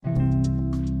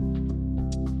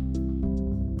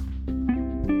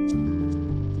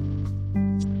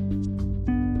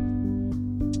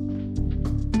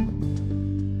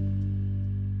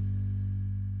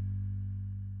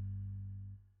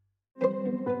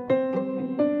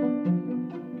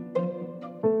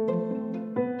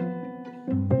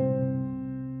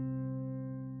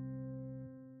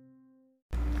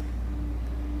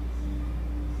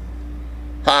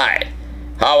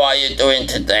are you doing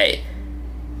today?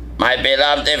 My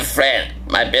beloved friends,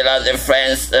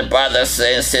 brothers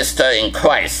and sisters in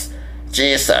Christ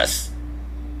Jesus,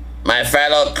 my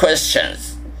fellow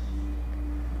Christians,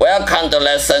 welcome to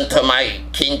listen to my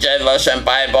King James Version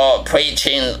Bible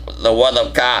preaching the Word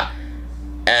of God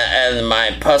and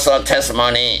my personal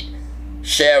testimony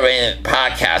sharing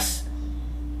podcast.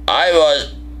 I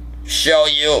will show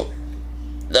you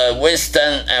the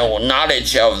wisdom and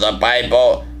knowledge of the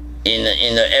Bible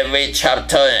in every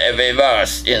chapter and every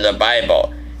verse in the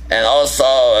Bible, and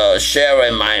also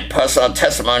sharing my personal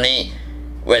testimony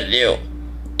with you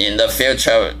in the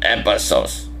future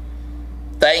episodes.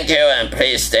 Thank you, and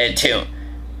please stay tuned.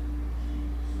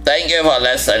 Thank you for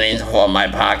listening for my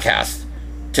podcast.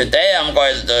 Today I'm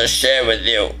going to share with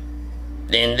you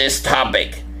in this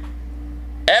topic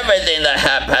everything that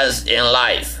happens in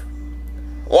life.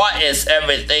 What is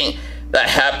everything that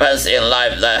happens in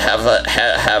life that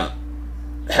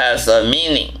has a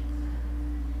meaning?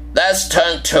 Let's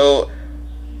turn to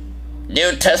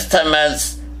New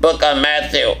Testament's book of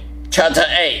Matthew, chapter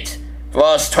 8,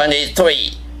 verse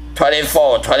 23,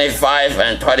 24, 25,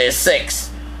 and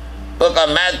 26. Book of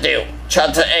Matthew,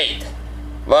 chapter 8,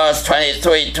 verse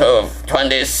 23 to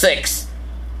 26.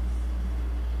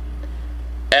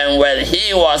 And when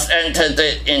he was entered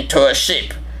into a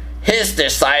ship, his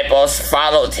disciples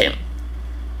followed him.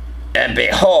 And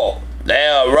behold,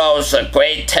 there arose a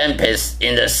great tempest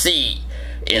in the sea,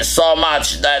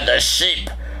 insomuch that the ship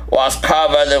was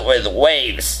covered with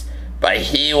waves, but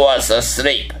he was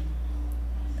asleep.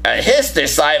 And his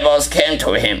disciples came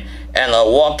to him and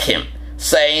awoke him,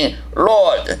 saying,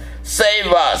 Lord, save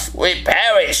us, we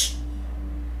perish.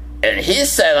 And he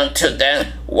said unto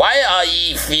them, Why are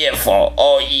ye fearful,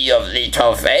 O ye of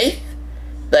little faith?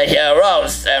 Then he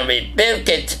arose and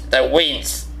rebuked the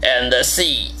winds and the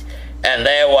sea, and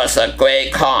there was a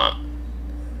great calm.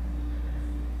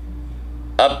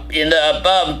 In the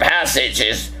above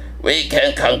passages, we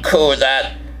can conclude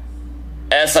that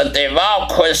as a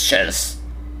devout Christians,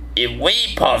 if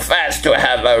we profess to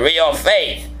have a real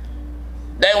faith,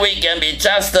 then we can be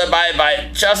justified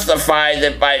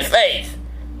by faith,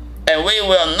 and we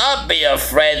will not be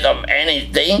afraid of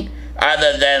anything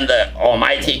other than the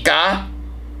Almighty God.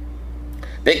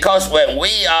 Because when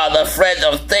we are afraid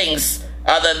of things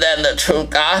other than the true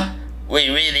God, we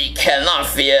really cannot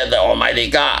fear the Almighty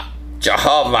God,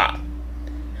 Jehovah.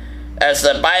 As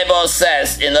the Bible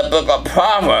says in the book of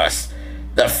Proverbs,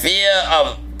 the fear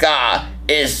of God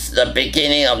is the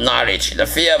beginning of knowledge. The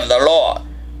fear of the Lord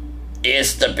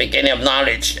is the beginning of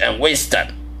knowledge and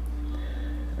wisdom.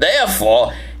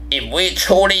 Therefore, if we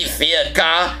truly fear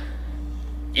God,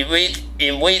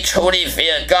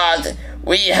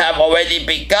 we have already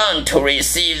begun to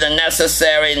receive the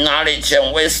necessary knowledge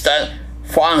and wisdom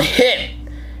from Him.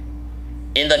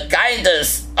 In the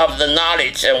guidance of the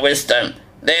knowledge and wisdom,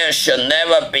 there should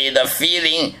never be the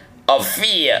feeling of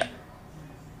fear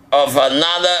of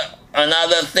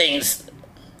other things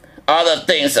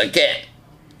again.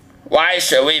 Why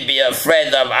should we be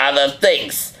afraid of other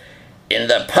things? In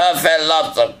the perfect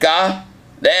love of God,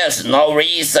 there is no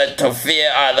reason to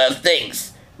fear other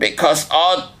things, because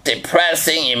all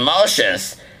depressing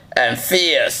emotions and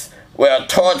fears will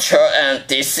torture and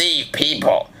deceive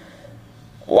people.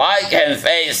 Why can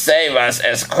faith save us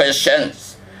as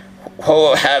Christians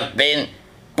who have been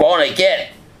born again,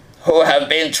 who have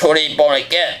been truly born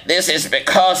again? This is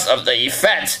because of the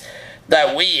effect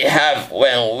that we have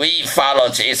when we follow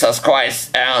Jesus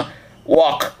Christ and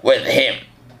walk with Him.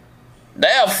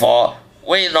 Therefore,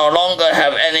 we no longer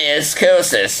have any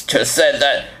excuses to say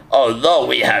that although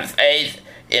we have faith,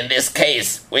 in this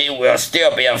case, we will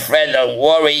still be afraid and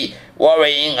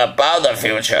worrying about the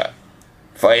future.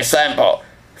 For example,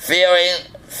 fear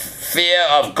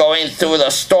of going through the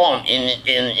storm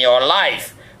in your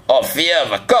life, or fear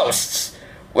of ghosts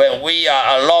when we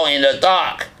are alone in the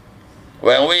dark.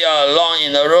 When we are alone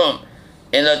in the room,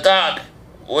 in the dark,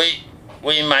 we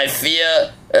might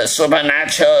fear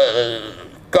supernatural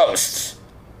ghosts.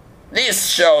 This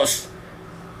shows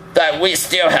that we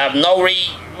still have no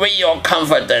real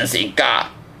confidence in God.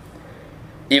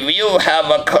 If you have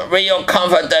a real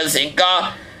confidence in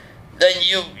God, then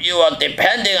you are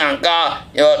depending on God,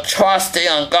 you are trusting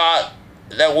on God.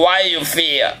 Then why you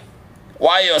fear?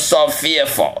 Why you're so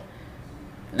fearful?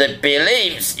 The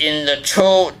beliefs in the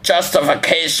true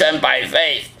justification by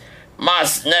faith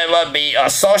must never be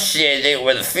associated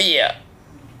with fear.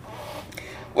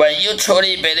 When you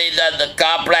truly believe that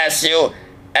God bless you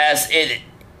as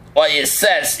what it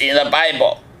says in the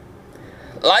Bible,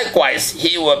 likewise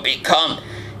He will become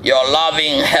your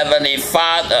loving Heavenly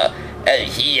Father and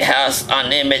he has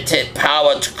unlimited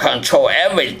power to control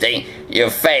everything you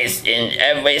face in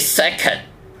every second.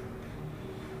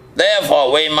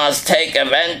 Therefore, we must take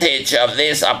advantage of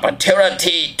this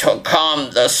opportunity to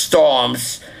calm the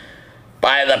storms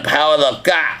by the power of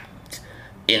God.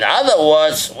 In other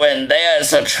words, when there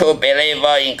is a true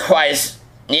believer in Christ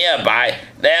nearby,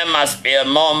 there must be a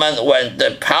moment when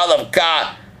the power of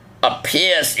God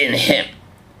appears in him.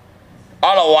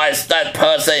 Otherwise, that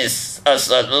person is as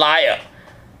a liar.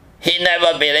 He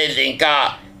never believed in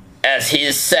God as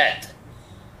he said.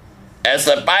 As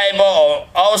the Bible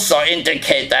also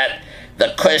indicates that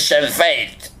the Christian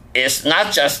faith is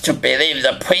not just to believe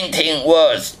the printing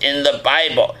words in the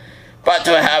Bible, but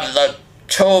to have the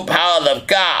true power of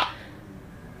God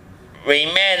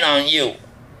remain on you.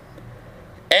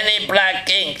 Any black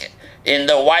ink in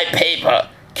the white paper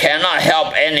cannot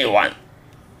help anyone.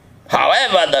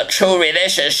 However, the true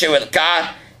relationship with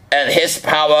God and His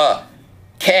power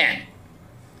can.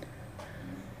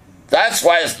 That's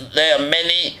why there are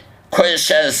many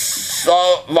Christians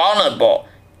so vulnerable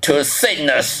to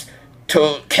sickness,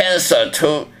 to cancer,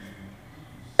 to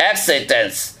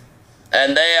accidents,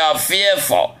 and they are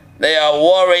fearful. They are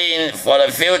worrying for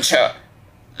the future.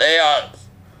 They are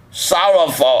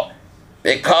sorrowful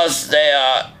because they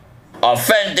are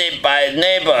offended by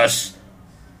neighbors,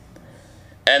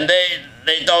 and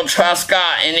they don't trust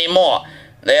God anymore.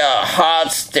 Their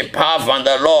hearts depart from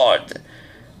the Lord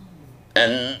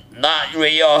and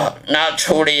not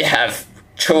truly have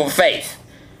true faith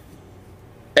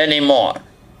anymore.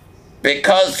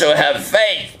 Because to have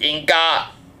faith in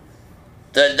God,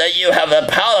 that you have the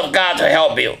power of God to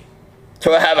help you.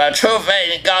 To have a true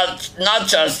faith in God, not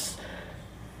just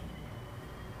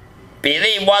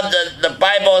believe what the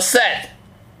Bible said,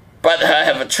 but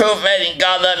have a true faith in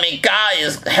God. That means God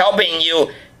is helping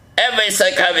you every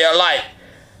second of your life.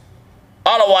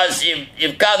 Otherwise,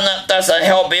 if God doesn't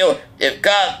help you, if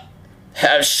God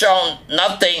has shown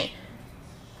nothing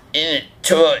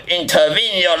to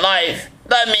intervene in your life,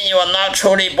 that means you are not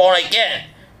truly born again.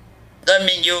 That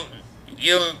means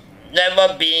you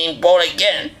never been born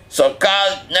again. So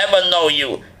God never know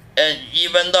you. And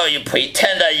even though you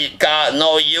pretend that God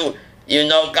know you, you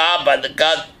know God, but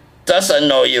God doesn't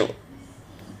know you.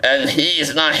 And He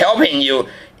is not helping you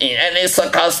in any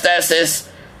circumstances.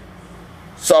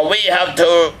 So we have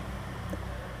to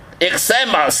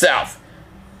examine ourselves.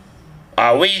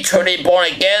 Are we truly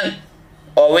born again?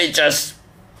 Or we just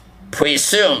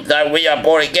presume that we are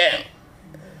born again?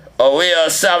 Or we are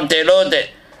self-deluded?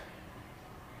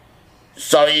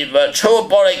 So if a true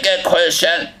born again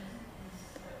Christian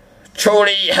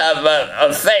truly have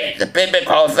a faith, a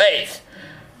biblical faith,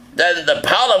 then the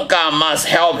power of God must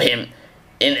help him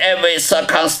in every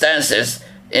circumstances,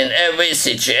 in every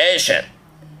situation.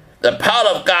 The power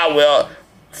of God will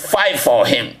fight for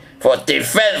him, for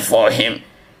defend for him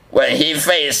when he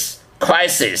faces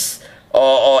crisis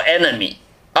or enemy.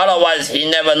 Otherwise, he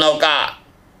never know God,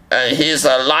 and he's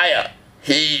a liar.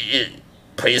 He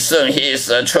presumes he is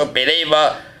a true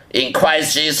believer in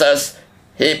Christ Jesus.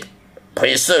 He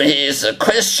presumes he is a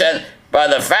Christian, but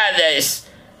the fact is,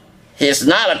 he's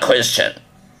not a Christian.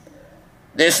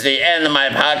 This is the end of my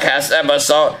podcast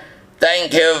episode.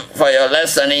 Thank you for your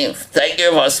listening. Thank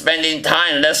you for spending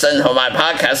time listening to my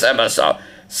podcast episode.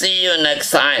 See you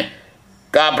next time.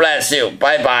 God bless you.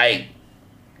 Bye-bye.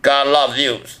 God love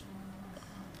you.